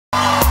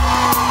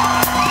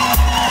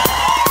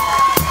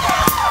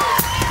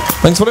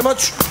Thanks very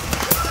much.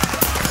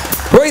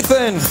 Right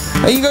then,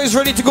 are you guys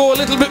ready to go a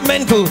little bit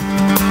mental?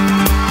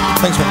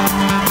 Thanks, man.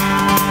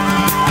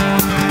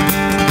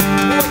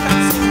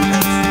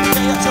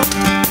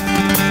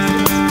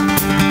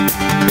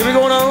 Here we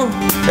go now.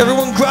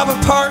 Everyone grab a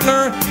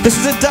partner. This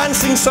is a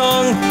dancing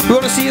song. We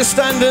want to see you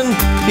standing.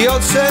 You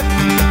all set?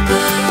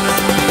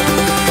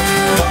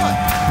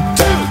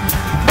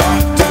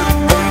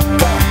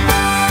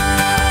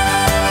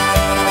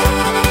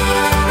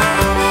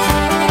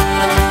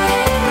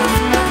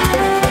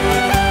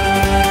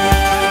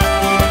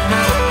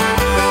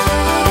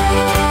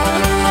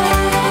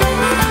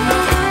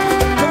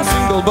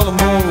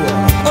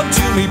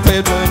 Unto me pay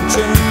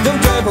attention,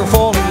 don't ever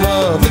fall in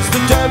love, it's the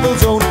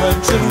devil's own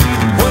invention.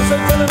 Once I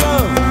fell in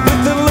love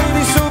with the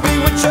lady so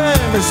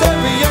bewitching, I said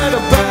we had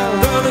a bell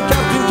down in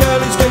Captain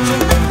Kelly's kitchen.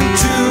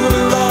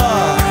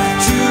 Choo-loo-la,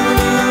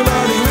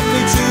 choo-loo-la-dee with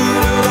me,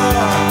 choo-loo-la,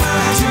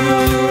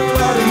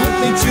 choo-loo-la-dee with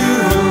me,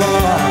 choo-loo-la,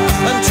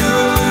 and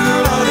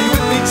choo-loo-la-dee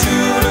with me,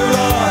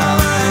 choo-loo-la,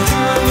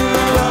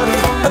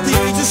 choo-loo-la-dee. At the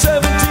age of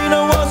 17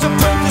 I was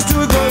apprenticed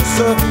to a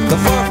grocer, the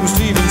far from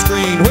Stephen's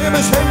Green, where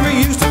Miss Henry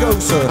used to go,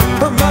 sir.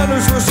 Her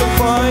manners were so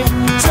fine,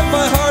 set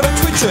my heart a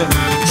twitching.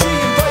 She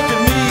invited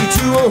me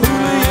to a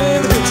hoolie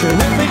in the kitchen.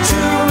 With me,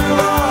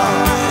 choo-loo-la,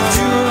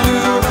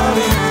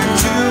 choo-loo-la-dee,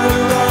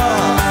 choo-loo-la,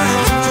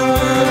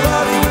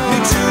 choo-loo-la-dee with me,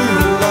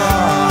 choo-loo-la,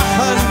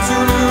 and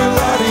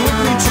choo-loo-la-dee with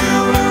me,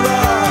 choo-loo-la.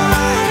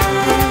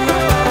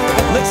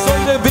 Next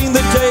Sunday being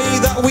the day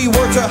that we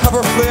were to have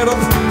her flared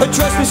up, I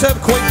dressed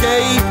myself quite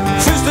gay,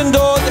 frizzed and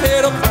dolled the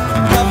head up.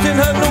 Captain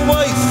had no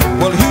wife,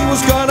 well he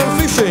was gone out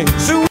fishing,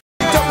 so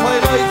my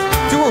life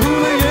to a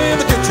hoolie in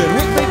the kitchen.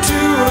 With me,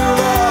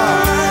 choo-loo-la,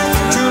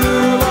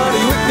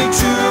 choo-loo-la-dee with me,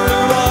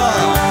 choo-loo-la,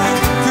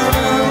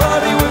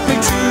 choo-loo-la-dee with me,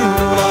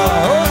 choo-loo-la,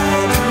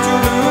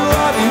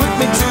 choo-loo-la-dee with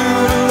me,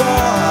 choo-loo-la,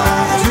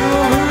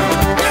 choo-loo-la.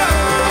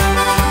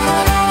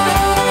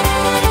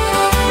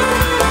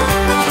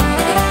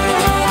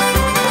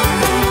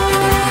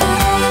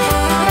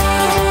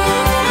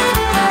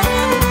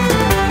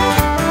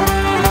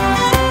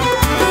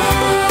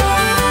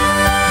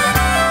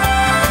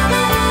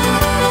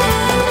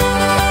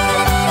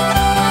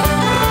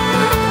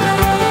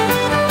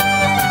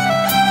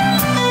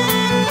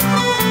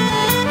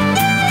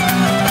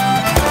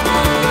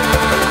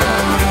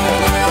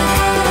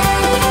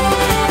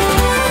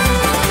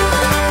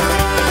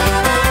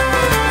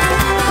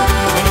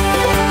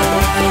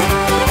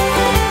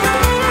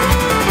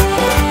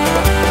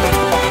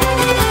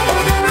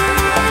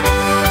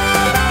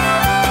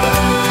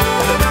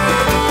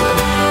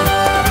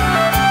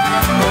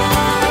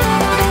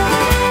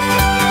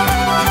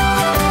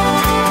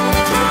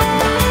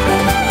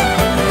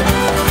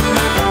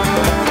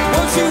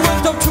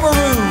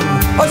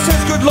 I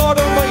says, good Lord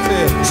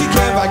Almighty. She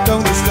came back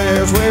down the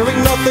stairs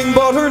wearing nothing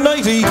but her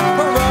nightie.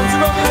 Her arms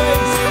around my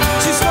waist,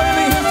 she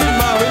slightly hinted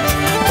marriage.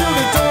 Through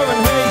the door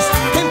in haste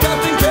came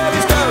Captain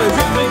Kelly's carriage.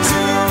 With me,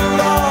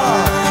 choo-loo-la,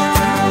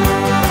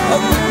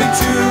 with me,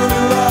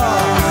 choo-loo-la,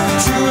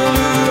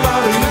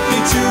 choo-loo-la-dee with me,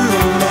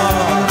 choo-loo-la,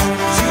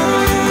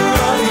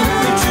 choo-loo-la-dee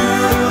with me,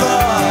 choo-loo-la.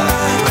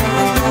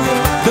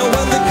 Now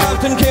when the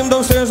captain came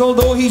downstairs,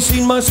 although he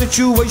seen my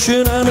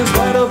situation, and in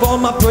spite of all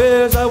my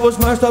prayers, I was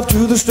marched off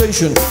to the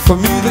station. For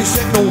me they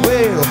set no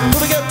bail,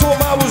 but I get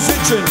told I was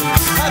itching.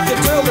 Had to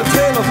tell the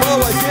tale of how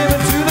I came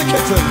into the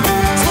kitchen.